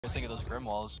I was thinking of those grim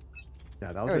walls.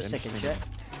 Yeah, that was sick and interesting.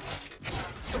 shit.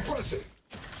 Suppress it.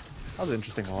 That was an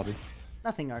interesting lobby.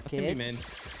 Nothing arcade.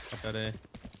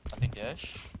 I think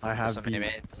Dish. I have B.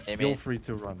 Feel free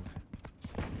to run.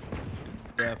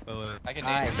 Yeah, fella. I can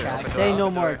Alright, chat. Say no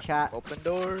more, chat. Open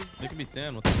doors. They could be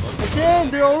Sand. What the fuck?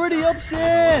 Sin! They're already up,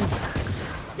 Sin!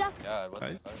 God, what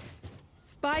the fuck?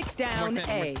 Spike down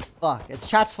A. Fuck, it's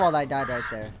chat's fault I died right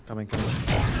there. Coming.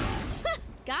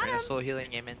 Got him. Full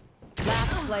healing, Amen.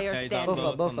 Last player standing.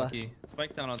 Bofa.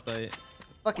 Spike's down on site.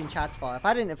 Fucking chat's fault.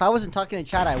 If I wasn't talking to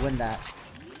chat, I win that.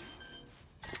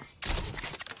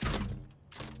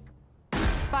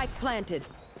 Spike planted.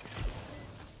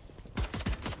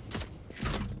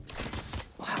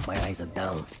 Wow, my eyes are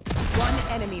down. One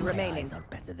enemy My remaining. eyes are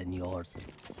better than yours.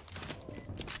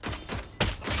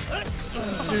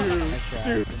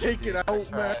 Dude, take it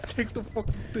out, man. Take the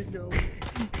fucking thing out.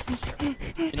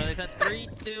 You know, they said 3,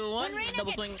 2, 1.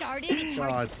 Double swing. Started, it's hard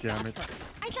God to stop, damn it. but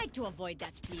I'd like to avoid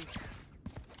that, please.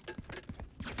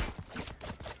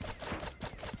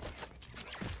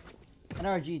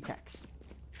 NRG text.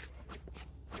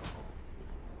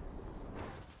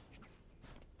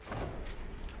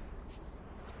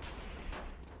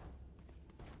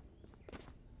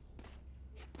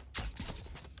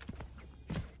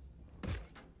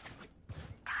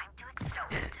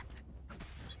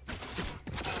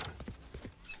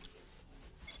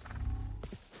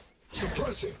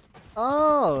 Suppress it.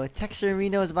 Oh, Texture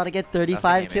Reno is about to get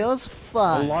 35 kills?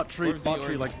 Fuck. A lot tree,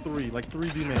 like three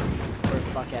D man. We're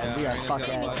fuck ass. We are fuck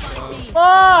ass.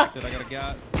 Fuck! Fuck! I got a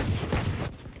gat.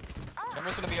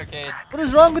 Camera's gonna be arcade. What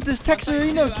is wrong with this Texture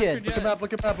Reno kid? Look him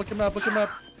up.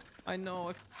 I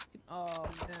know. Oh,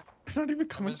 man. You're not even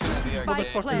coming. Camera's gonna be arcade.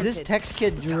 Spike Is this planted. Tex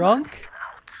kid drunk?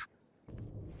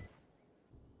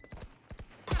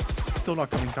 Still not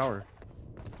coming tower.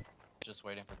 Just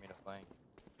waiting for me to flank.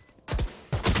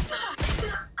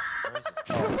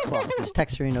 Oh, fuck. This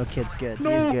Texture Reno kid's good. No.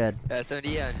 He's good.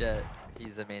 70 and Jet.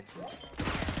 He's the main.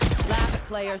 Last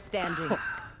player standing.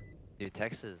 Dude,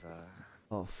 Texas,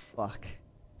 Oh, fuck.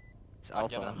 it's Not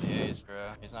giving alpha. him the ace, bro.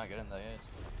 He's not getting the ace.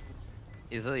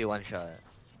 He's literally one shot.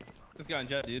 This guy on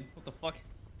Jet, dude. What the fuck?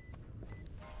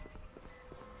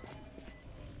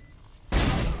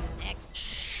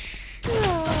 Next.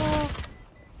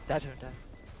 Dad him, dad.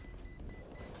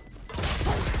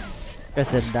 I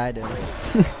said died him.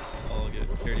 Oh, good.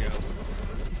 Here you go.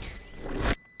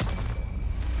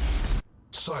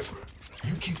 Cypher,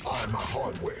 you keep eyeing my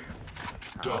hardware.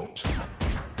 Don't.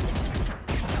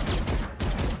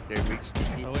 They reached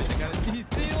DC. Oh, wait, they got a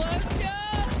DC. Let's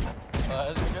go!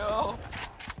 Let's go!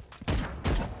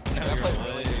 We're gonna play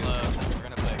really slow. We're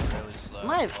gonna play really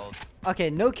slow. Okay,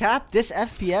 no cap. This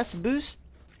FPS boost,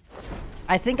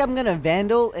 I think I'm gonna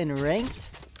Vandal in ranked,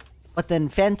 but then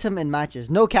Phantom in matches.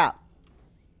 No cap.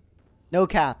 No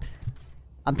cap.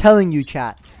 I'm telling you,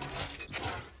 chat.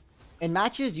 In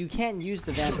matches, you can't use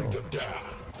the Vandal. Shutting them down.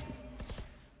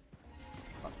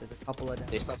 Fuck, there's a couple of them.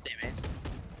 They stopped Amen.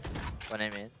 One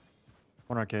Amen.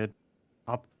 One arcade.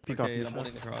 I'll peek off you. I'm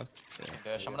holding across.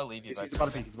 Dash, I'm gonna leave you back. He's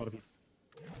about to peek.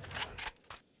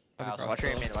 Watch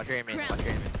your Amen. Watch your Amen. Watch your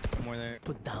Amen. One more there.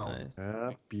 Put down. Nice. Yeah,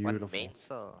 One beautiful. main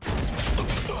cell.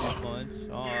 Bunch.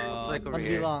 It's like over One be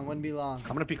here. long, one be long.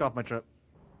 I'm gonna peek off my trip.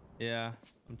 Yeah,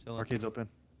 I'm chilling. Arcade's open.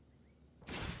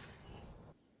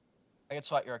 I can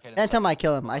spot your arcade. Phantom might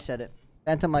kill him. I said it.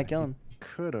 Phantom might kill him.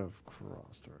 Could have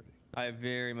crossed already. I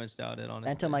very much doubt it, honestly.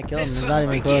 Phantom might kill him. It's not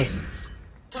even close.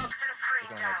 You're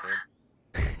going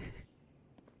arcade.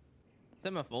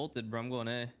 MF ulted, bro. I'm going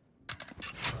A.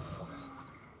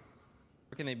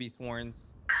 Where can they be sworns?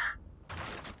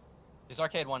 He's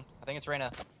arcade one. I think it's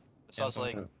Reyna. This was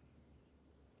like.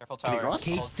 Careful he tower. cross?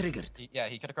 Cage triggered. Yeah,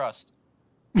 he could have crossed.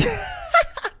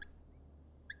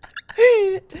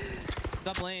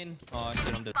 Stop lane. Oh, I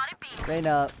hit him to Rain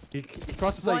up. He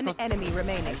crossed the side. One enemy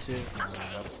remaining. see,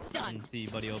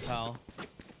 buddy, old pal.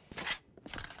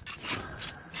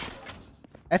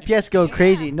 FPS go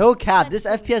crazy. No cap. This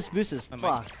FPS boost is I'm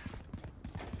fuck.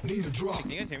 Need a drop.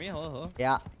 Can you guys hear me? Hello, hello.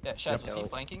 Yeah. Yeah, Shaz, was he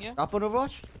flanking you? Drop on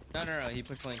Overwatch? No, he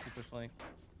pushed flank. He pushed flank.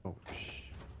 Oh, shh.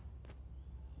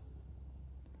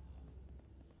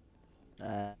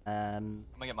 I'm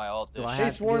gonna get my ult. Do Dude. I Hey,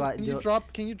 have- Swords, do can I- you do-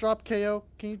 drop? Can you drop KO?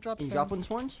 Can you drop? Can you Sam? drop on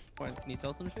Sworns? Can you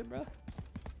sell some shit, bro?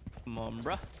 Come on,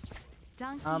 bro.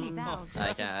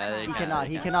 I can't. He cannot.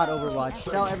 He cannot Overwatch.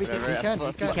 Sell everything. He can.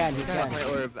 can. He can. He Fuck my can.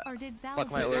 orb.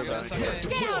 Fuck my orb.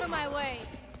 Get out of my way.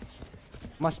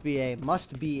 Must be A.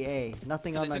 Must be A.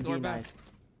 Nothing on They my took orb D9. back.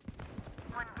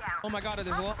 Oh my god, there's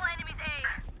a lot.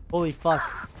 Holy fuck.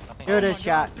 Nothing Here it else. is,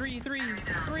 chat. 3, 3,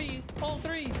 3. Hole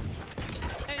 3.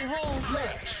 Hey, hole.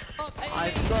 Up, I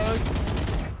hey,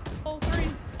 suck.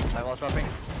 dropping.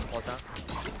 Wall down.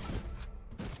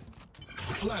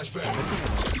 Flashbang.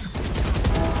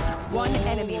 One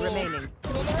enemy remaining.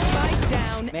 Spike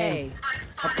down A.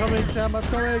 I'm coming, Sam. I'm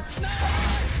coming.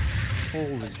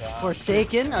 Holy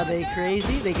Forsaken? Are they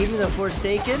crazy? They gave me the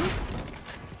Forsaken?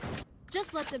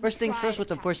 Just let them First things try first, with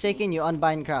the it. Forsaken, you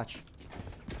unbind crouch.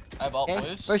 I have ult, Okay?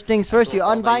 boys. First things first, you All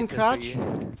that unbind you crouch,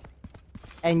 can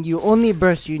and you only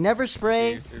burst. You never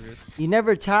spray, you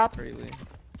never tap.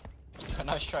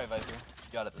 Nice try, Viper.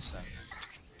 You got it this time.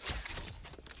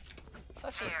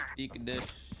 Peek dish.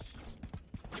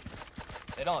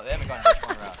 They haven't gone dish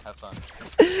one round. Have fun.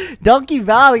 Donkey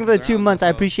Val, thank you for the 2 months. I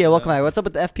appreciate it. Welcome back. What's up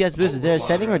with the FPS boost? Is there a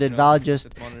setting, or did Val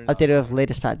just update it with the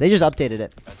latest patch? They just updated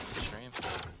it. That's the stream.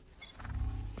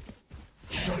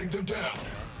 Shutting them down.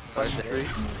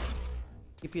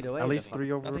 Keep it away. At least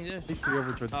 3 over. At Nothing dish. least 3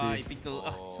 over towards Ah, B. you peeked the.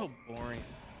 Oh, so boring.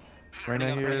 Right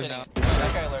now here. Rotating.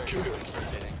 That guy lurks.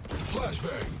 Rotating.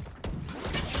 Flashbang.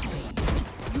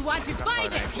 You want to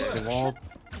find it? The wall.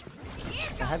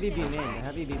 A heavy B main. A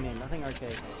heavy B main. Nothing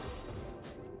arcade.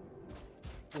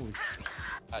 Holy.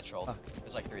 I trolled.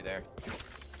 There's like 3 there.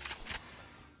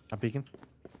 I'm peeking.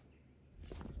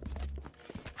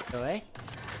 Go A.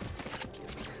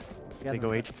 They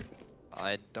go H.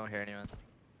 I don't hear anyone.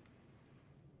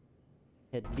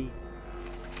 Hit B.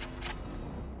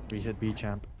 We hit B,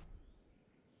 champ.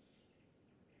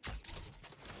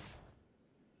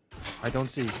 I don't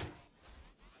see.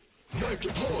 Knife Go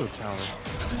deployed. tower.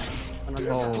 One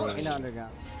underground. Oh. In the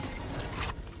underground.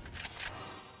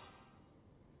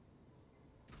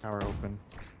 Tower open.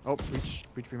 Oh, reach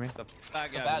B main. The bad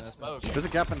It's a guy, bad man. smoke. There's a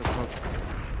gap in the smoke.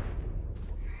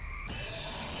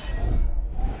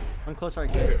 One close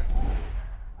arcade.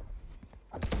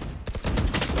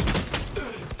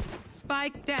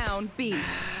 Spike down B.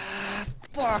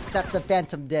 Fuck, that's the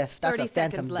Phantom Diff. That's 30 a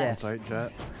Phantom seconds left. Diff. Sight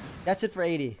jet. That's it for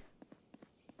 80.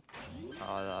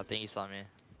 Oh, I think he saw me.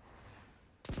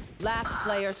 Last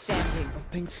player standing.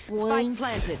 Being Spike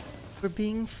planted. We're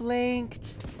being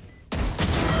flanked.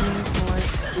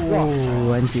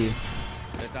 Ooh, NT.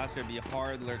 That should be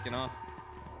hard lurking off.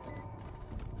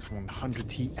 100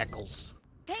 T echoes.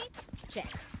 Paint? Check.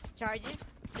 Charges?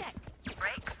 Check.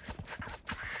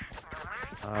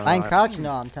 Find crouch? No,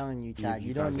 I'm telling you, Chad.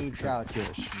 You don't need crouch.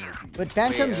 With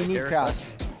Phantom, Wait, you need get crouch.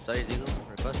 request? Sorry, Diesel.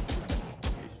 Request? You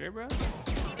sure, bro?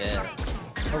 Yeah.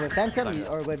 Or with Phantom,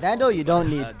 or with Vandal, you don't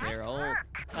need. They're old.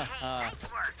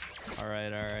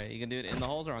 Alright. You can do it in the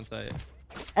holes or on site?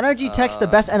 NRG Tech's the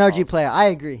best NRG player. I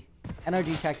agree.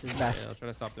 NRG Tech's is Yeah, best. I'll try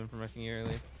to stop them from rushing you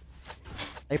early.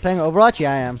 Are you playing Overwatch?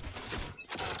 Yeah, I am.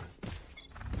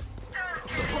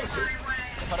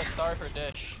 Cut a star for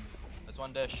dish. There's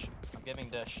one dish. I'm giving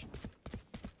dish.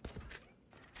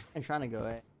 I'm trying to go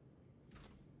A.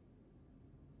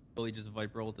 Bully just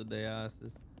Viper ulted their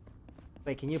asses.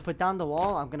 Wait, can you put down the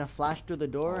wall? I'm gonna flash through the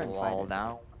door and fight Wall it.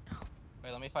 down.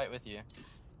 Wait, let me fight with you.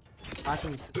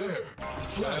 Flashing. There. Wait.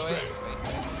 Flashbang.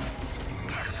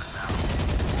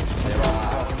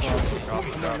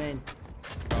 In the main.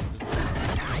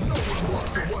 No one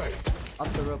walks away. Up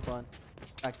the rope one.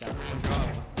 Back down.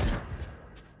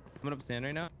 I'm up sand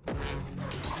right now.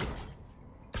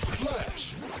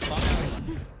 Flash.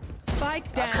 Spike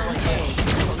After down one A. dish.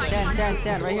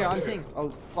 Stand, right here on ping. Oh,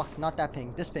 fuck, not that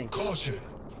ping. This ping. Caution.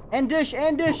 And dish,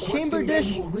 chamber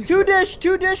dish.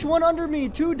 Two dish, one under me.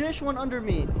 Two dish, one under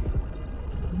me.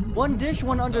 One dish,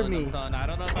 one under me. Son, I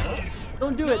don't know if I...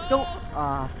 Don't do it, don't.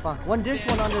 Ah, fuck. One dish,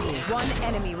 one under me. One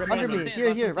enemy Under remaining.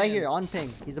 me. Here, right here, on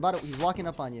ping. He's walking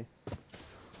up on you.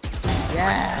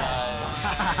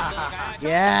 Yes.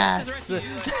 Yes.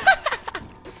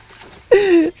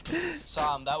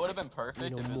 Sam, that would have been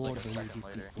perfect if it was like a second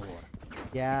later.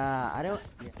 Yeah, I don't.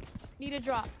 Yeah. Need a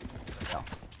drop.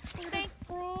 Thanks.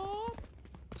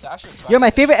 It's actually You're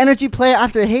my favorite energy player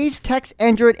after Hayes, Tex,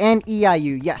 Android, and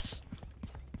EIU. Yes.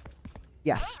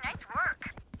 Yes.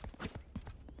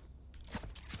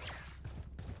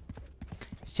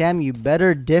 Sam, you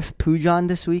better diff Poojon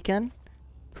this weekend.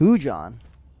 Poojon?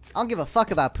 I don't give a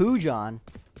fuck about Poojon.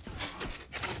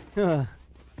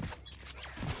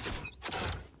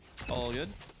 All good?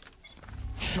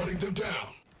 Shutting them down.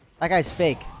 That guy's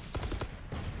fake.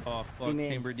 Oh, fuck. You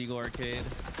mean- Chamber Deagle Arcade.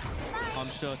 I'm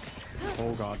shook.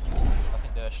 Oh god.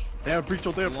 nothing dish. They have breach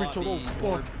ult, they have breach ult. Oh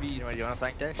fuck. You wanna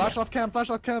flank there? Flash off cam,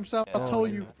 Sam. I'll tell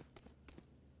you.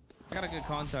 I got a good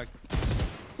contact.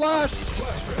 Flash!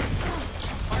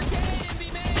 Arcade,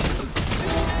 be made! Be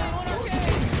made, one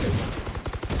arcade!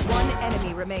 One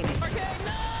enemy remaining. Arcade,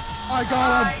 no! I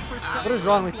got him. What is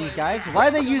wrong with these guys? Why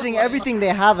are they using everything they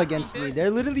have against me? They're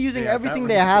literally using everything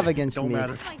they have against me.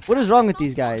 Matter. What is wrong with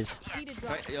these guys? Need a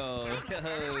drop. Wait, yo, can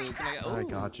I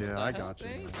got you. I got you.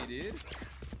 Thank you, dude.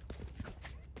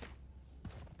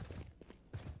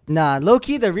 Nah, low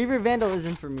key, the Reaver Vandal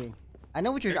isn't for me. I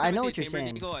know what you're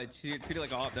saying. Treat it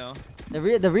like a op now.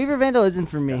 The Reaver Vandal isn't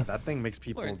for me. Yeah, that thing makes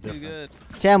people Too different. good.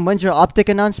 Sam, when's your optic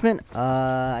announcement?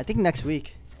 I think next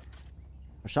week.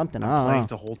 Or something. I I'm don't playing know.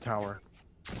 to hold tower.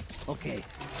 Okay.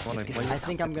 Wanna play I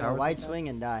think I'm gonna tower? wide swing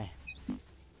and die.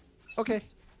 Okay.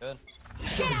 Good.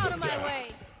 Get out of my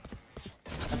way.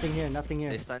 Nothing here, nothing They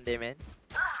here. stunned him in.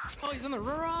 Oh, he's on the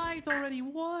right already.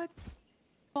 What?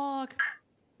 Fuck.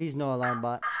 Please no alarm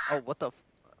bot. Oh, what the?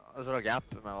 Is there a gap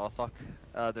in my wall? Fuck.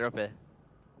 They're up here.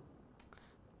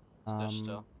 It's dish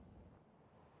still.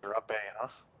 They're up A, huh?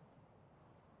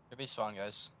 Could be spawn,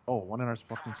 guys. Oh, one in our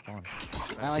fucking spawn.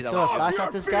 Can I like throw a flash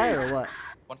at this guy or what?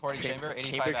 140 chamber,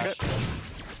 85 chamber ash. trip.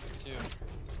 2.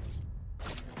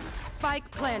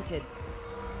 Spike planted.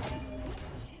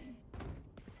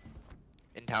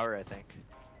 In tower, I think.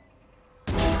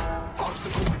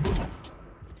 Obstacle removed.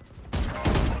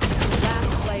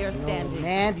 Last player standing.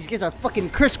 Man, these guys are fucking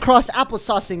crisscross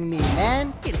applesaucing me,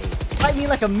 man. Fight me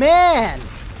like a man.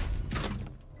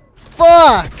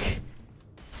 Fuck.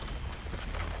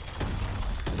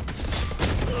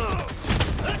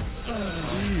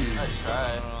 Nice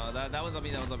try. That was on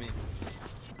me. That was on me.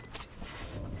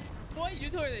 What? You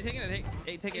told her they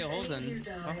taking a hold then.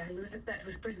 I lose a bet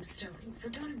with brimstone, so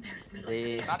don't embarrass me like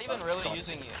They Not even really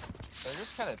using it. They're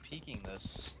just kind of peeking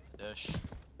this dish.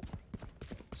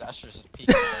 Zasher's just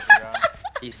peeking every round.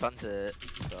 He stuns it,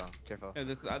 so careful. Yeah,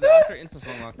 this after insta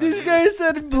swung last time. This guy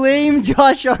said blame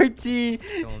Josh RT.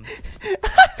 Kill him,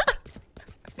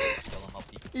 I'll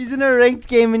peek. He's in a ranked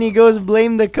game and he goes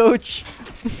blame the coach.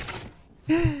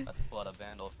 Let's pull out a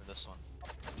vandal for this one.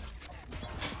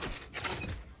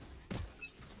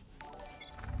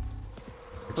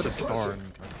 Put a star in.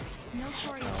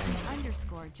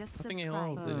 Just Thinking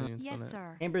holes, dude. Yes,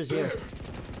 sir. Chamber's here.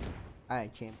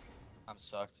 Alright, Chamber. I'm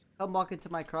sucked. Come walk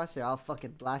into my crosshair. I'll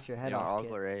fucking blast your head Yeah, off, I'll kid.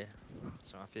 go right.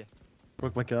 So off you.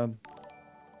 Quick, my gun.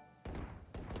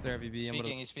 There, VB. I'm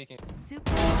Speaking, he's speaking.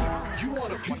 You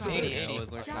want a piece of 80, this? 80. You know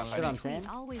what I'm saying?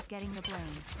 Always getting the blame.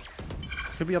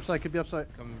 Could be upside. Could be upside.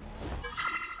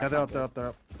 Yeah, they're up. They're up. They're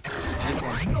up.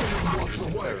 Walks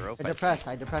away.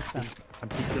 I depressed them. I'm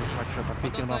peeking off my trip. I'm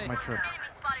peeking them off my trip.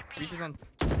 Reaches on.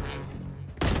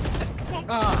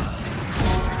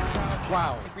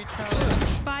 Wow. Reach tower.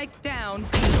 Spike down.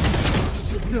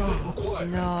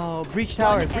 No, breach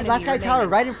tower. enemy Last guy tower, remaining.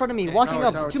 right in front of me. Walking Tower,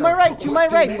 up. tower, To tower. my right. To my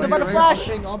right. He's about to flash.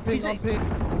 On ping.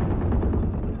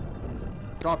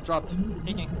 Dropped.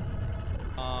 Peeking.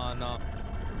 No.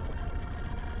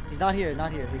 He's not here.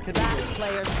 Not here. He could be Last here.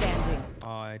 player standing. Oh,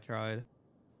 I tried.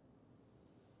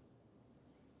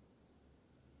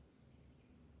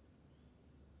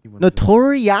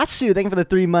 Notoriyasu, thank you for the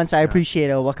 3 months. I appreciate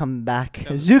it. Welcome back.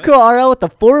 Yeah, Zuko RL with the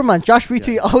 4 months. Josh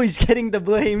Retweet always getting the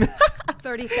blame.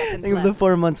 30 seconds Thank you for the left.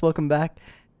 4 months. Welcome back.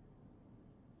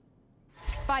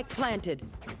 Spike planted.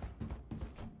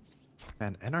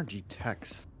 Man, NRG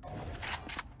Tex.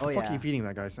 Oh Fuck yeah. you feeding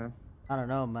that guy, Sam? I don't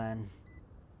know, man.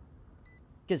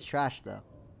 Gets trash though.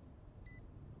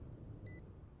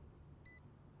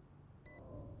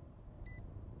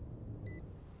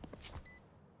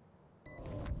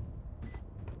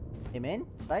 Hey man,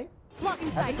 sight? Blocking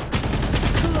sight. Nice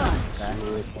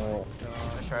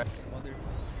try.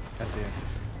 That's it.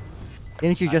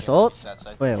 Didn't you Not just here. ult? Sad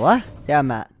side. Wait, what? Yeah,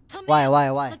 Matt. Come Why? in. Why?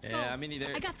 Let's go. Yeah, I mean, either.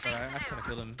 I got I kind of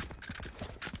killed him.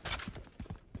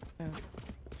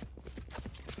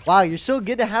 Wow, you're so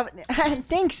good to have it.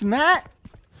 Thanks, Matt.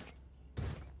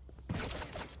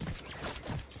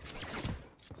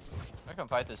 I can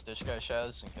fight this dish guy,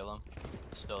 Shaz, and kill him.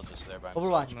 He's still just there by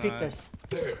himself. Overwatch, peek Nice. this.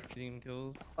 There. Team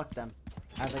kills. Fuck them.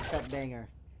 I have a set banger.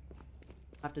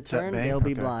 Have to Set turn, bang? they'll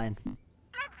be Okay. blind.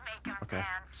 Okay.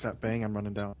 Set bang. I'm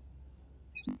running down.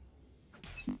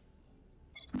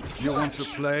 You want to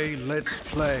play? Let's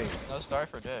play. No star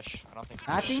for dish. I don't think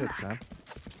I it's think- Shit, Sam.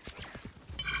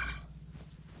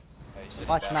 Yeah, he's sitting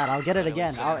Watch, back. Matt. I'll get it Literally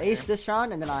again. sitting I'll there. ace this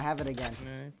round and then I'll have it again.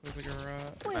 Yeah, plays like a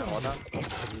rat. Well done.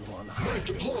 Knife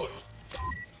deployed.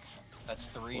 That's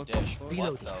 3 What the dish. fuck?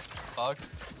 What the fuck?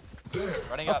 There.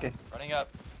 Running up. Okay. Running up.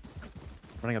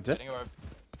 Running up, Jet. Getting orb.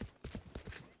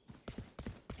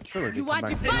 Surely You want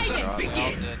to fight it?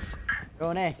 Begins.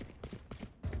 Go in A.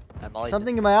 I'm all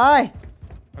Something in my eye.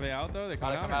 Are they out though? They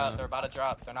Gotta come come out. out. They're about to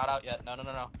drop. They're not out yet. No, no,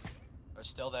 no, no. They're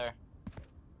still there.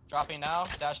 Dropping now.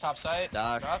 Dash top site.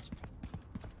 Dash. Dropped.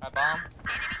 I bomb.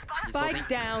 Spike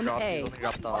down A.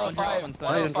 Dropped off. 105.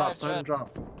 Silent drop, 105 silent jet.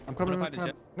 drop. I'm coming, I'm Find a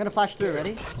coming. jet. I'm gonna flash through.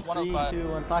 Ready? It's 3, 105. 2,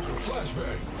 1, flashing.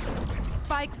 Flashbang.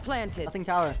 Spike planted. Nothing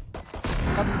tower.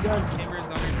 Nothing gun. Chambers on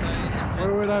your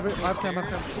side. Wait, I have it. I have cam,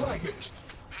 Flag it.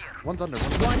 One's under,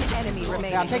 one's One enemy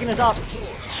remaining. Yeah, I'm taking this off.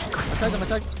 I tagged him, I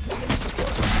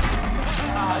tagged.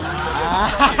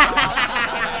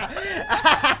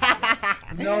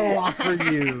 No off for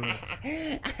you.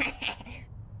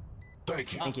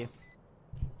 Thank you. Thank you.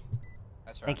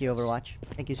 That's right. Thank you, Overwatch.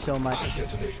 Thank you so much.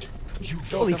 Detonate. You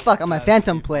Holy fuck, I'm a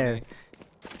Phantom player.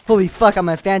 Holy fuck, I'm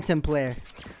a Phantom player.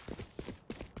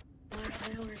 My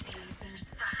priority is their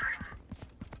suffering.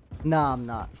 Nah, I'm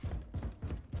not.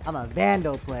 I'm a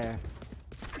Vandal player.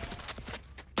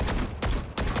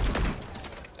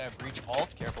 Breach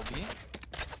alt. Careful, B.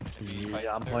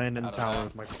 Yeah, I'm playing in tower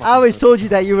with my fucking I always sister. told you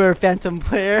that you were a Phantom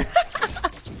player.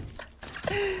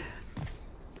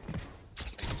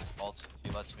 Alt, if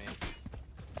he lets me.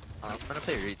 I'm gonna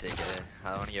play retake it. I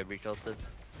don't wanna get breach ulted.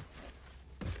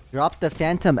 Drop the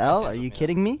Phantom L? Yes, Are yes, you yes.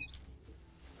 kidding me?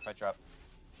 If I drop.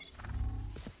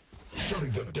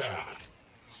 shutting them down.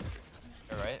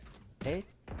 Alright. Hey,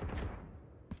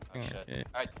 Oh shit. Okay.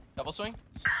 Alright, double swing.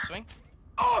 Swing.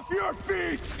 Off your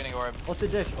feet. Getting orb.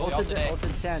 ulted dish, Oh, ulted, ulted A.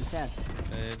 ulted sand, sand.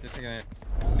 They're taking it.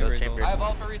 Go Chambers chamber. I have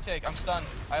all for retake. I'm stunned.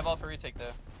 I have all for retake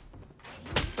though.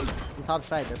 On top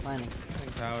side, they're planning.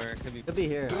 ult. Tower. Could be. Could be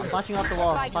here. I'm flashing off the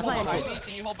wall. Spike Flashing off the planted. wall. Behind me.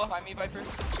 Can you hold behind me, Viper?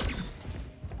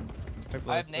 Pipe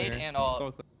I have clear. nade and all.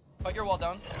 So clear. Put your wall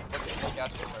down. Let's take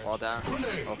gas first. Wall down.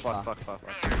 Oh fuck, fuck, fuck,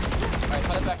 fuck. Alright,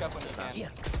 put it back up when you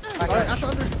can. Alright, Asher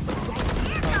under.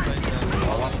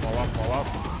 Fall up. Fall up.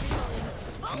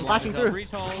 Flashing through. Breach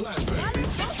hole.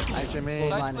 Nice, Jimmy. Full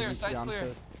Side's line clear, of side's UC, I'm clear.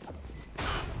 safe.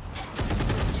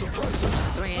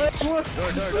 Swing it. Door.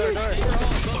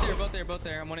 Both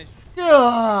there. I'm 1 HP.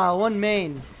 Yeah, one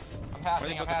main. I'm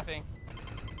halving. I'm halving.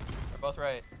 They're both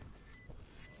right.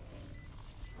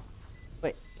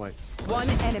 Wait, Wait. One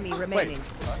enemy remaining.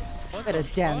 wait a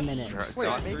damn minute. Wait,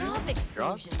 Love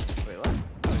explosion. Wait, what?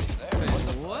 He's there. What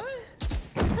the What?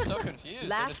 I'm so confused. They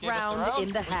Last just gave us the round round. in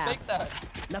the We half. take that.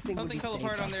 Nothing would be Something fell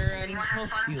safe. apart on their end.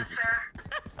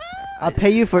 I'll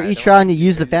pay you for I each don't round you think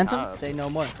use the you're Phantom. out. Say no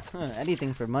more.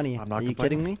 Anything for money. I'm not Are you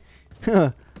complaining. kidding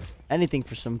me? Anything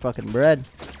for some fucking bread.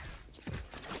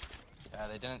 Yeah,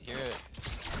 they didn't hear it.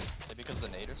 Maybe because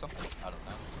of the nade or something? I don't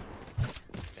know.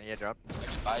 Can you get dropped?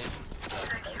 Maybe buy.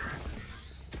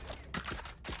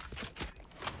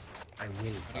 I will.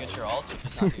 When you get your ult, if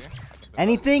he's not here. I can move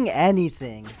Anything,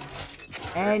 anything.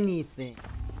 Anything.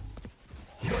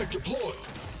 Knife deployed.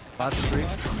 Flash 3. on.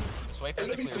 Just wait for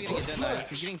the Enemy clear. He's getting jet knives.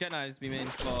 He's getting jet knives. Be main.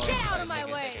 Get out of my You're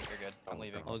good, way. you're good. I'm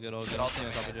leaving. All good. Should all He's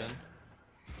gonna take top of it. gen.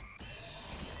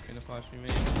 Gonna flash me main.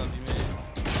 Stun me main.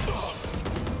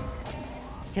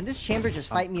 Can this chamber just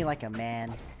fight me like a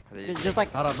man? Just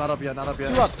like Not up yet, not up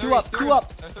yet. two up, He's two through, up, he's two through.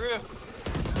 up. They're through.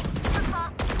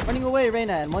 Running away,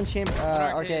 Reyna, and one chamber,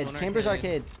 arcade, arcade. one Chambers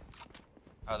arcade. arcade.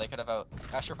 Oh, they could have out.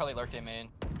 Asher probably lurked in main.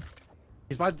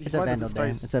 He's by It's a the Vandal day.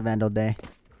 dice. It's a Vandal day.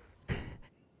 I'm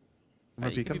gonna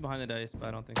You peek could be him. behind the dice, but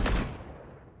I don't think.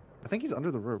 I think he's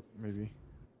under the rope, maybe.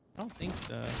 I don't think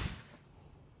so.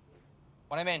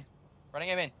 One in main. Running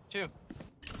in main. Two.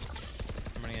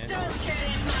 I'm running in.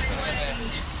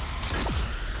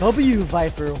 W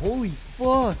Viper, holy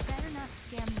fuck. Better not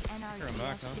scam the Sure, I'm NRG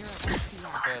back, huh?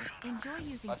 s0m. Good. Enjoy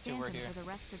using Last two were Phantom here. for the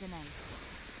rest of the night.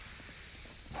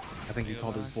 I think he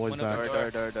called his boys One up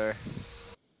back. Door.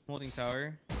 Holding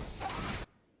tower.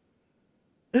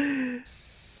 Could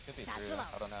be Satchel through. out.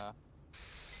 I don't know.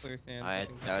 Clear sand. I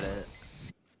second doubt tower.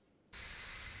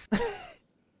 it.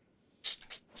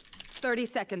 30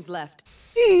 seconds left.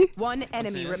 One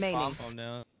enemy Sand. remaining. Calm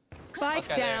down. Spike Last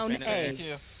guy down there. A.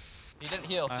 62. He didn't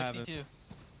heal. I have it. 62.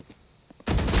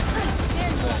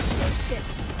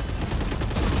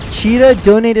 Cheetah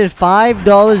donated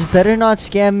 $5. Better not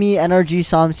scam me. NRG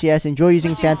s0m CS. Enjoy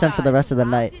using Phantom for the rest of the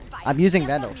night. I'm using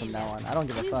Vandal from now on. I don't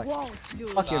give a fuck.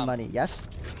 Fuck your money. Yes?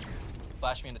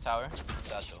 Flash me in the tower.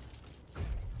 Satchel.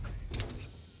 Is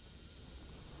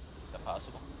that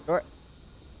possible? Sure.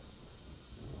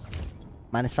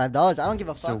 Minus $5. I don't give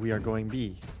a fuck. So we are going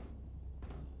B.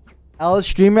 L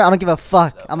streamer. I don't give a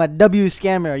fuck. I'm a W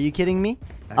scammer. Are you kidding me?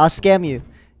 I'll scam you.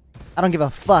 I don't give a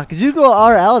fuck. Zuko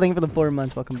RL. Thank you for the 4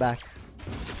 months. Welcome back.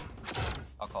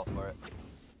 I'll call for it.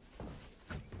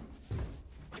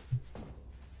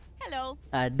 Hello.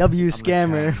 W I'm gonna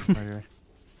scammer. cam right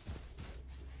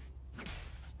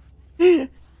here.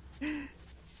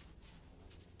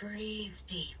 Breathe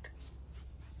deep.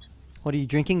 What are you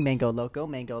drinking? Mango Loco.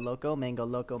 Mango Loco. Mango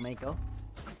Loco. Mango.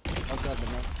 Oh god, the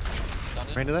man. Stunned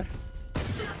it. Rain to there?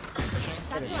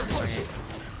 Pushing.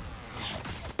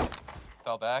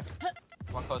 Fell back.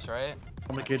 One close right.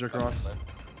 I'm gonna cage across.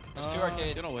 There's two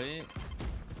arcade. Gonna wait.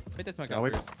 Wait, that's my Yeah, guy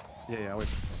wait. first. Yeah, wait.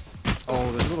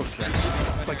 Oh, there's a little stretch.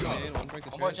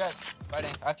 One more jet.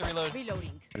 Fighting. I have to reload.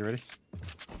 Reloading. Are you ready?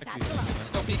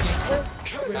 Still peeking.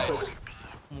 Nice.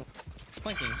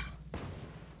 Flanking.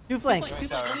 Two flank. Two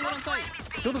flank. Only one on site.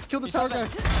 Kill this He's tower on guy.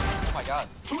 Oh my god.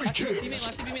 Last two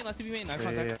B main. I have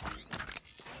Yeah. contact.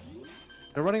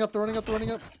 They're running up. Come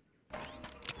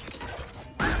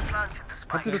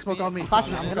through the smoke on me.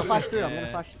 Flashing. I'm gonna flash through.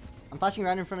 Yeah. I'm flashing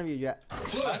right in front of you, Jet.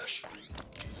 Flash.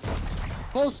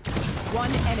 Close. One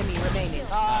enemy remaining.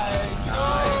 Nice.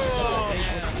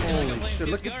 Holy shit,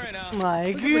 look at right now.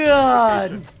 My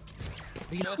god.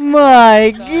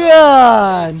 My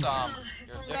god.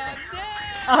 You're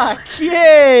different.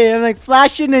 Okay. I'm like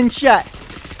flashing and shut.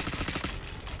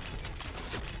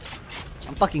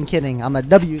 I'm fucking kidding. I'm a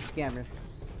W scammer.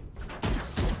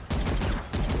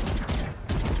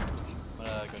 I'm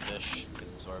gonna go dish.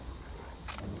 Get this orb.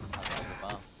 That's the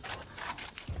bomb.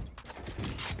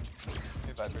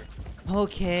 Good Viper.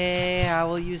 Okay, I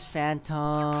will use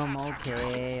Phantom.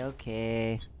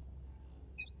 Okay.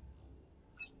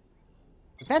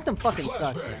 Phantom fucking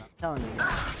sucks, man. I'm telling you.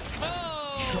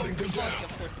 Oh! Shutting them down.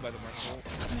 Of course, by the mark.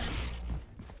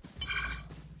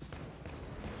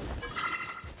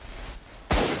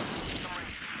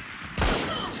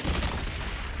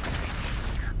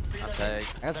 Okay.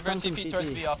 I got Remember stun from TP towards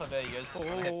CT. B off of A. You guys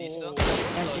wanna hit B still?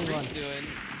 Canteen What one. are you doing?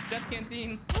 Death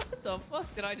Canteen. What the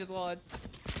fuck did I just watch?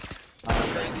 I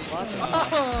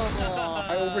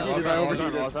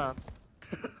overheated. Wall's on.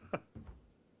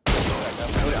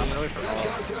 I'm gonna wait for all.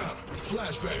 Guy down.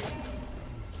 Flashbang.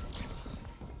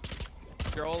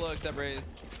 Your Ola except raise.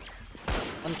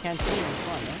 One canteen, one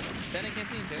spawn, right? Then in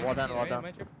canteen, okay? Wall down, wall Right, down.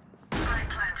 my trip.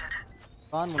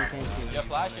 Spawn, one canteen. You have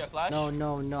flash? You have flash?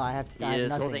 No, I have He nothing.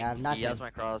 is I holding. have He nothing. has my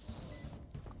cross.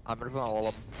 I'm gonna put my wall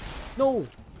up. No! You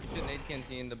should nade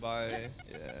canteen to buy.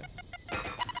 Yeah.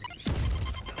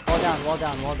 Wall down.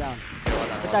 Okay, wall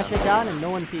Put that shit down and no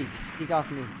one peek. Peek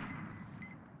off me.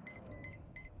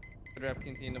 Put rep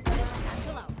canteen to God,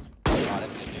 I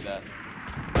didn't do that.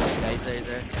 Yeah, he's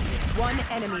there. One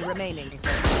enemy remaining.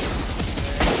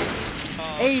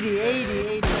 80,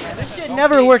 man. This shit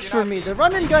never works for me. The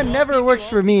run and gun never works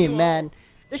for me, man.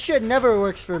 This shit never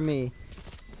works for me.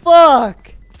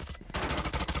 Fuck! Oh,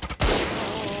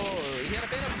 he had a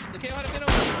Phantom. The KO had a Phantom.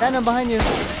 Phantom behind you.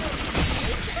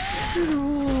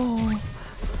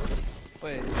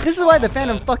 Wait. This is why the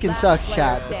Phantom fucking sucks,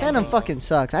 chat. The Phantom fucking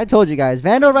sucks. I told you guys.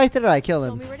 Vandal right there, I kill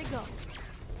Show him. me where to go.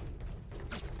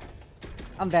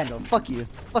 I'm Vandal. Fuck you.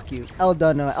 L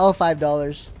done. L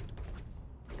 $5.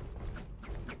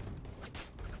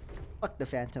 Fuck the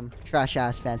Phantom. Trash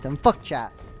ass Phantom. Fuck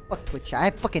chat. Fuck Twitch chat. I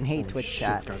fucking hate Twitch Shit,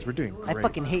 chat. guys, we're doing I great.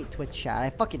 fucking hate Twitch chat. I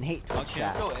fucking hate Twitch Okay.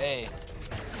 chat. Let's go A.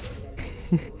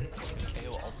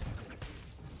 KO ult.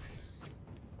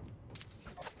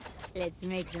 Let's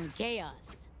make some chaos.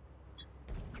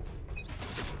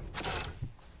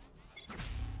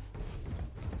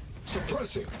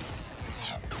 Suppressing.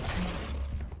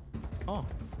 Oh.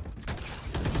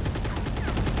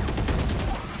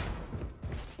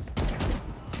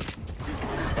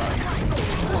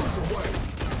 Walks away.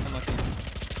 Unlucky.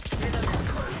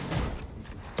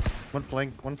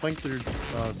 One flank through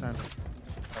sand.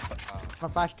 I'm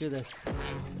gonna flash through this.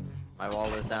 My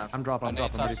wall is down. I'm drop. I'm Nade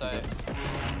ready top to side. go.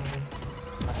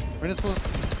 Reyna's full.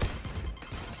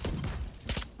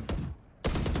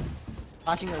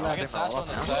 Flashing your I left. get Satchel on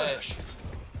the side.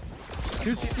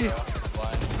 Shoot CT.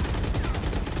 Blind.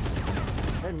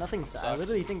 There's nothing sight. I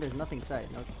literally think there's nothing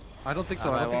sight. No. I don't think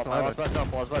so. My I don't think so wall's either. about to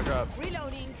drop. Wall's about to drop.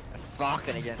 Reloading.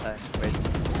 Fucking again time. Wait.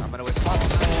 I'm gonna wait. Top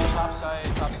side, top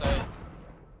side, top side.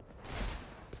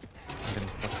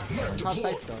 Top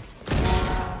sight still.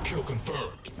 Kill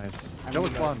confirmed. Nice. That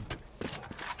was fun.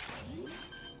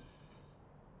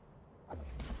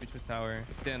 Reach his tower.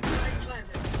 Stand.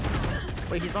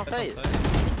 Wait, he's on site.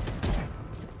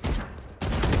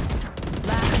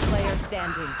 Last player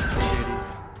standing.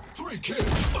 3 kills.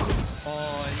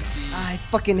 Oh, and the I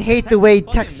fucking hate the way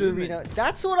fucking Texarino. movement.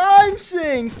 That's what I'm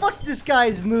saying. Fuck this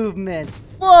guy's movement.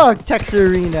 Fuck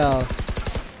Texarino.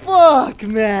 Fuck,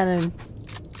 man.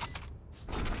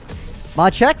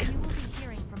 Mod check? You will be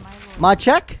hearing from my lord. Mod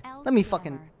check? L Let me scammer.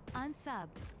 fucking. Unsub.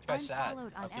 This guy's sad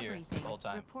Unfollowed on up here everything. the whole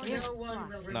time. Reported No one blocked.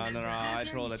 will No, remember. I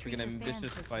trolled. It's an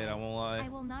ambitious fight. I won't lie. I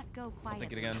will not go I'll quiet.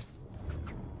 take it again.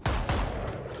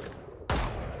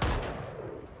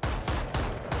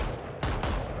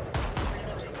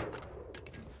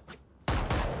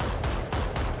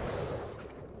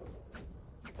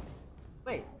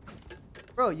 Wait.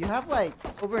 Bro, you have like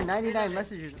over 99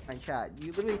 messages in my chat. You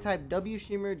literally type W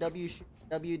streamer, W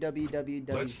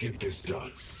www. Let's get this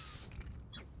done.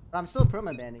 But I'm still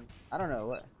permabanning. I don't know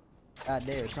what. God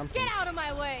day or something. Get out of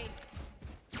my way.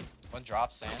 One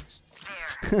drop sands.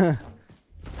 I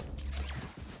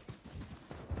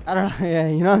don't know. Yeah,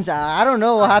 you know what I'm saying? I don't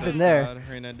know what happened there. God,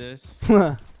 Reina dish.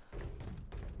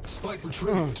 Spike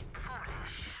retrieved.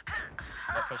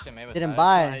 I pushed him in with Didn't knives.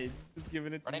 buy. Just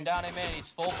giving it to Running me. down A main.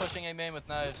 He's full pushing A main with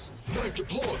knives. Knife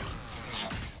deployed.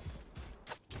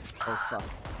 Oh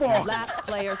fuck. Last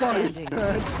player standing.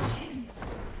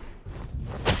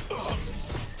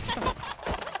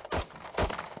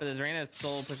 But this Reina is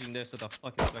solo pushing dish with a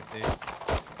fucking spectator.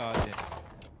 God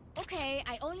damn. Okay,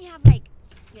 I only have like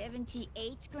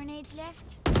 78 grenades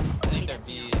left. I think their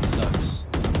B sucks.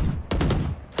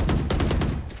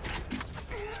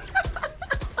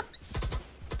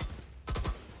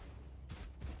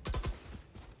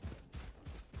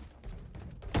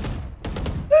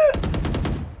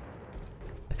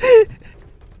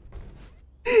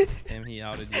 Damn, he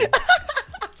outed you.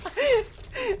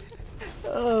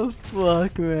 Oh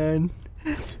fuck, man.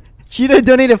 Sheeta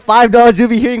donated $5. You'll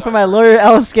be hearing from my lawyer,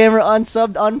 L Scammer,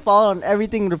 unsubbed, unfollowed on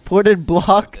everything, reported,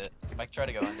 blocked. Mike, try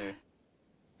to go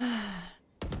under.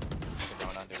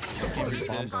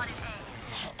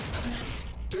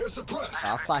 They're suppressed.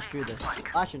 I'll flash through this.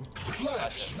 Flashing.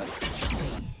 Flash.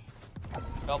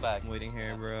 Fell back. I'm waiting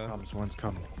here, bro. Comes, one's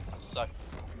coming. Suck.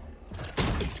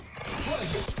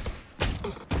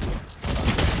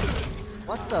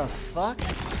 What the fuck?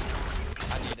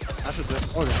 I need That's a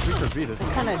assistance. oh, the creeper beat it.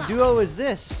 What kind of duo is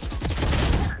this?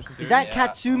 Is that Yeah.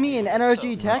 Katsumi and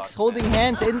NRG So Tex fucked, holding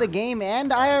man. hands in the game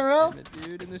and IRL? Damn it,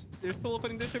 dude, and they're solo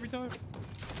putting dish every time.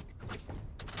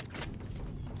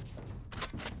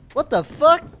 What the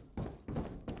fuck?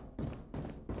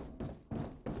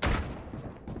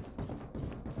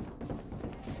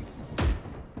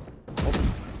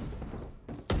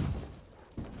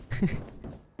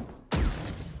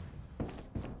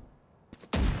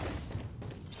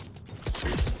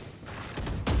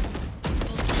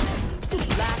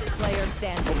 Last player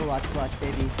standing. Overwatch clutch,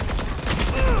 baby.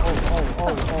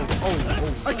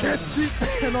 Oh. I can't see. I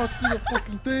cannot see a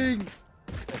fucking thing.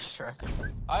 Let's try.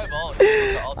 I have all.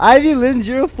 Ivy Lynn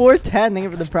 0410, thank you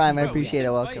for the prime. I Bro, we appreciate it.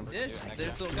 can Welcome. fight dish. Dude,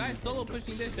 There's some guys solo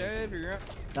pushing dish every round.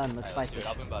 Done. Let's fight Let's do this. it.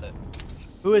 I'll boom about it.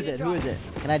 Who is it? Who is it?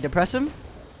 Can I depress him?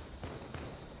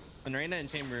 And Reina in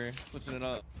chamber, switching it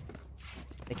up.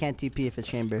 I can't TP if it's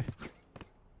chamber.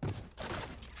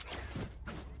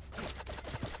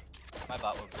 My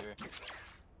bot will clear.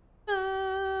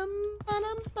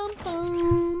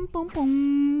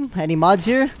 Any mods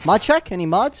here? Mod check? Any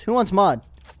mods? Who wants mod?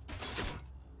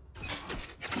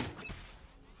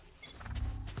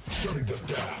 Shutting them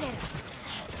down.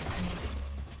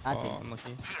 I Oh, think.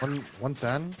 unlucky. One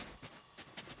sand.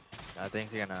 I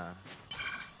think you're gonna.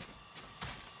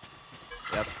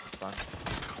 Yep, son.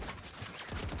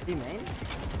 D main?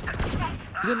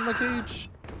 He's in my cage.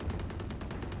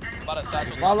 About a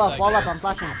satchel. Wall up, topside, I'm guys.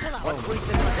 flashing.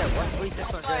 146 on jet,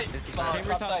 146 on jet. Chamber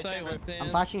topside, chamber. I'm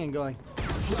flashing and going.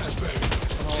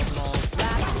 Flashbang.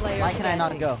 Last player Why can I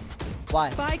not standing. go? Why?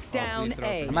 Spike down please throw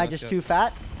A. for Am I just too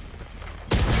fat?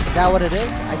 Is that what it is?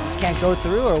 I just can't go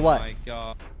through or Oh what? my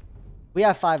god. We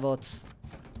have 5 ults.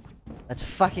 Let's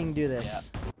fucking do this.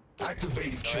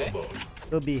 Activating kill mode.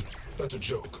 Go B. That's a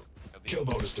joke. Kill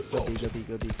mode is Go default. B, go B,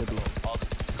 go B, go B. Alt.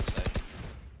 Side.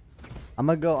 I'm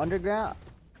gonna go underground.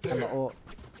 I'm There. gonna ult.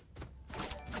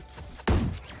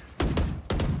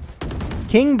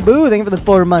 King Boo, thank you for the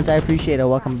 4 months. I appreciate it.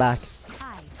 Welcome back.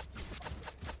 Hi.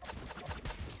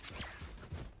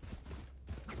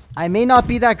 I may not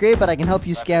be that great, but I can help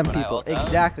you Right, scam when I people. ult out?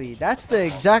 Exactly. That's the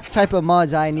exact type of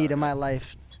mods I need in my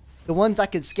life. The ones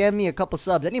that could scam me a couple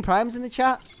subs. Any primes in the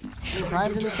chat? Any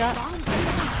primes in the chat? No,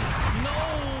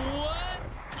 what?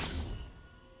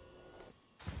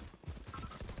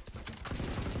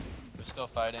 We're still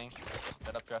fighting.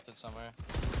 Got updrafted somewhere.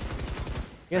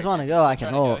 You guys want to go? I can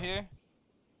Trying to go ult. here.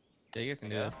 Yeah, you guys can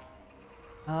do Yeah. this.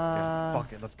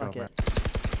 Fuck it. Let's go, fuck man. it.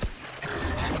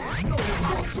 No one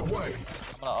walks away.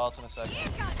 I'm gonna ult in a second.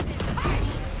 Top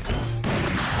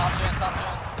gen, top gen.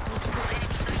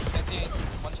 15.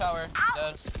 One tower.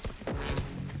 Dead.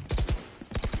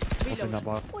 Ulting that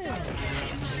bot.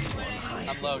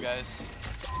 I'm low, guys.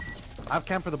 I have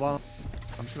camp for the bomb.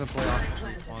 I'm just gonna play off.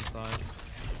 One side.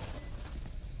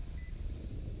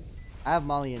 I have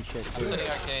Molly and shit. I'm Too. sitting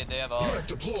arcade. They have all. Knife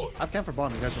deployed. I have camp for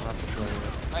bomb. You guys don't have to play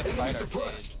it. Might Enemy fight arcade.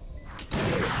 suppressed.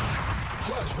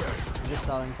 Flashbang. I'm just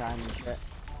stalling time and shit.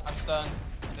 I'm stunned.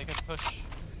 They can push.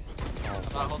 I'm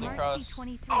not holding Mark cross.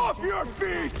 B23. Off your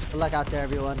feet. Good luck out there,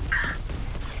 everyone.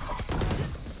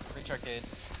 arcade.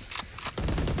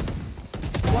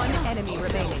 One enemy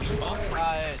remaining.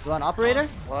 Nice. You want operator?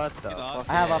 What the fuck?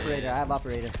 I have operator. I have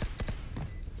operator.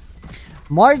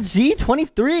 Mart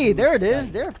Z23. There it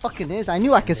is. There it fucking is. I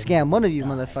knew I could scam one of you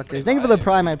motherfuckers. Thank you for the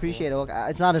prime. I appreciate it.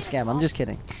 It's not a scam. I'm just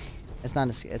kidding. It's not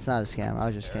a scam. I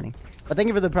was just kidding. But thank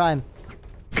you for the prime.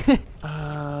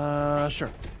 Sure.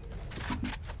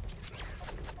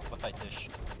 What fight dish?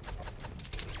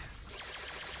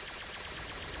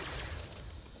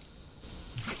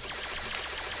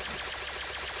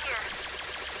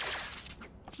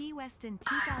 P. Weston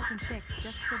 2006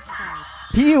 just subscribed.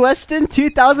 P. Weston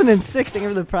 2006. Thank you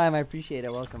for the prime. I appreciate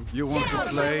it. Welcome. You want to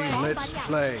play? Let's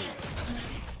play.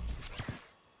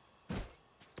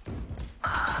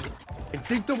 I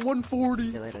think the 140. See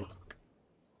you later.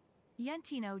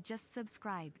 Yentino just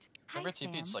subscribed. Remember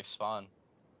TP, it's like spawn.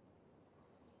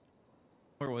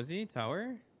 Where was he?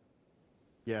 Tower?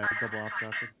 Yeah, double off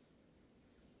option.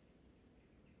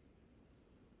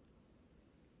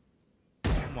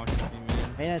 I'm watching you,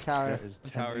 man. Hey, that tower. That is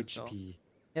 10 Tower HP. still. You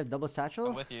have double satchel?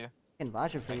 I'm with you. I can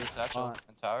flash it for you. Satchel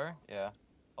and tower? Yeah.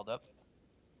 Hold up.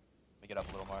 Let me get up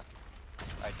a little more.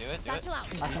 Alright, do it, do it. Satchel out.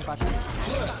 Flash him, flash him.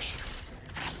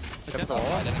 I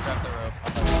didn't grab the rope.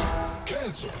 I'm not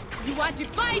Cancel. You want to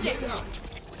fight it?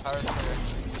 Tower's clear.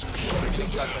 Getting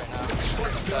stuck right now.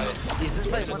 Inside. He's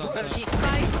inside 117.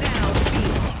 Spike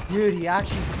down. Dude, he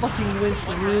actually fucking went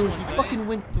through. He fucking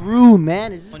went through,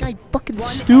 man. Is this guy fucking One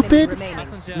stupid? enemy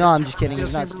remaining. No, I'm just kidding.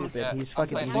 He's not stupid. Yeah, He's I'm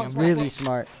fucking playing he's spawn. really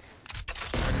smart.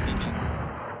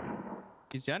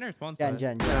 He's Jen or spawn Jen,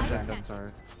 side? Jen. I'm sorry.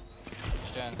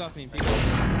 Jen. Peek off me, peek off me.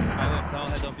 I went, tall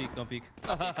head, don't peek, don't peek.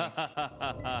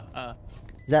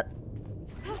 Is that?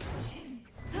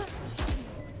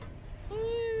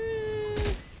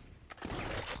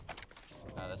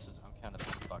 This is, I'm kind of in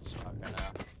a fucked spot right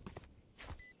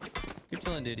now. Keep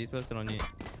chilling, dude. He's posted on you.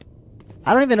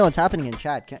 I don't even know what's happening in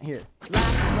chat. Can't hear.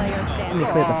 Last player Let me standing.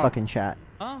 clear the fucking chat.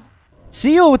 Huh?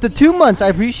 Seal with the 2 months. I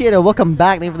appreciate it. Welcome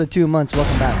back. Thank you for the 2 months.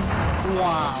 Welcome back.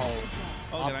 Wow.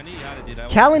 Oh, then I knew you had to do that.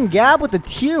 Callan Gab with the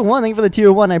tier 1. Thank you for the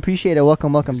tier 1. I appreciate it.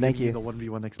 Welcome, welcome. Thank The you.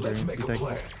 1v1 experience. Let's make Be a thankful.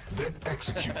 plan, then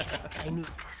execute. I need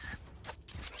this.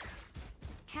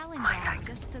 Calendar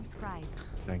just subscribed.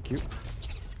 Thank you.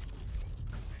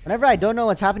 Whenever I don't know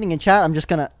what's happening in chat, I'm just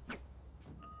gonna.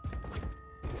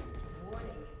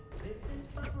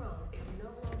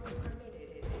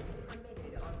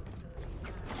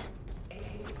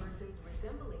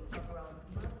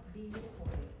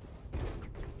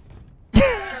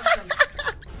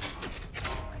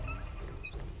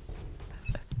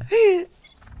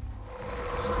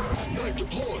 Knife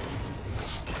deployed.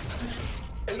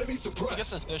 Enemy I guess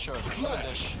suppressed. this dish or the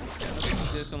dish.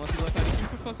 Just unless you left side, you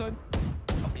push left side.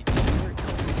 I'll peek.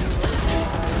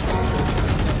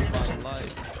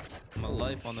 My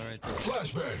life on the right side.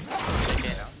 Flashbang.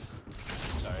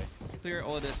 Sorry. Clear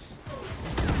all this.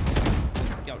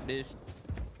 Get out dish.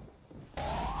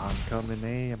 I'm coming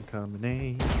A. I'm coming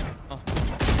A. Oh,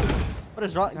 What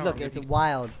is wrong? Tower, Look, it's maybe.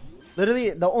 Wild. Literally,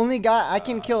 the only guy I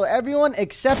can kill everyone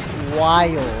except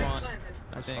Wild.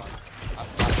 I think.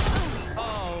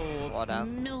 Wall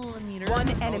down. Millimeter. One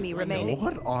enemy remaining.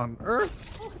 What on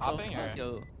earth? Hopping or?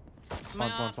 Yo. Spawn.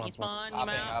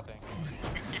 Hopping.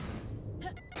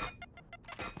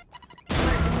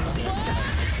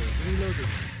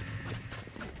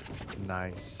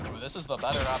 Nice. Ooh, this is the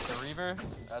better op, the Reaver.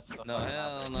 That's the No, fucking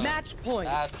hell op. no. Match point.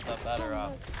 That's the better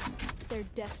op. They're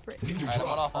desperate. Need to Alright, I'm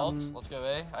going drop. off alt. Let's go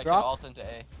A. I can drop. alt into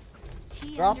A.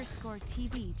 Drop.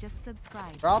 T_TV just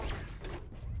subscribed. Drop.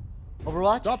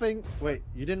 Overwatch. Dropping. Wait,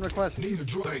 you didn't request. Need a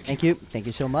drink. Thank you. Thank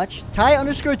you so much.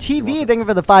 Ty_TV. Thank you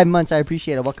for the 5 months. I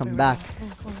appreciate it. Welcome back.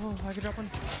 I can drop one.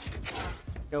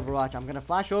 Overwatch. I'm gonna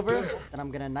flash over. Then I'm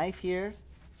gonna knife here.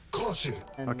 Caution.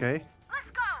 And Okay.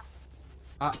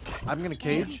 I'm gonna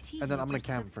cage, and then I'm gonna just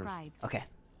cam first. subscribed. Okay.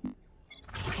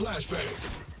 Flashbang.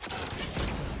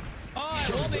 Oh,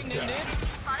 I'm holding him, dude.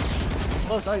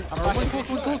 Close. I'm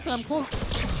Close, Sam, close.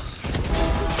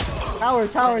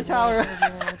 Tower.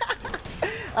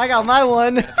 I got my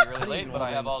one. It's gonna be really late, but I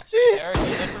have alt. Eric, you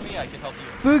live for me. I can help you.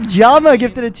 Fujama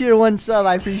gifted a tier 1 sub.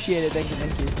 I appreciate it. Thank you.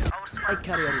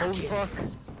 Holy fuck.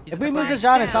 If we lose this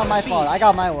round, it's not my fault. I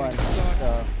got my one.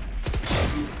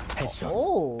 So.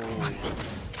 Oh.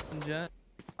 Jet.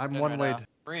 I'm Jen one right way. now.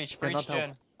 Breach, Cannot Jen.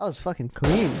 help. That was fucking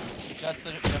clean. Jet's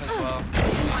the Jen as well.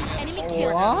 Enemy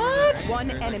killed. What?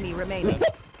 One enemy remaining.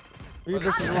 3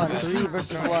 versus 1. 3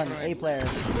 versus 1. A player.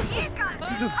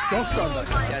 You just dunked on that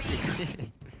guy.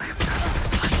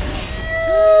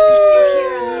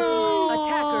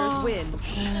 Attackers win.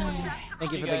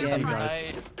 Thank you You for the guys have a game. good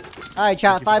night. Alright,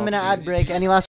 chat. 5-minute ad break. Any last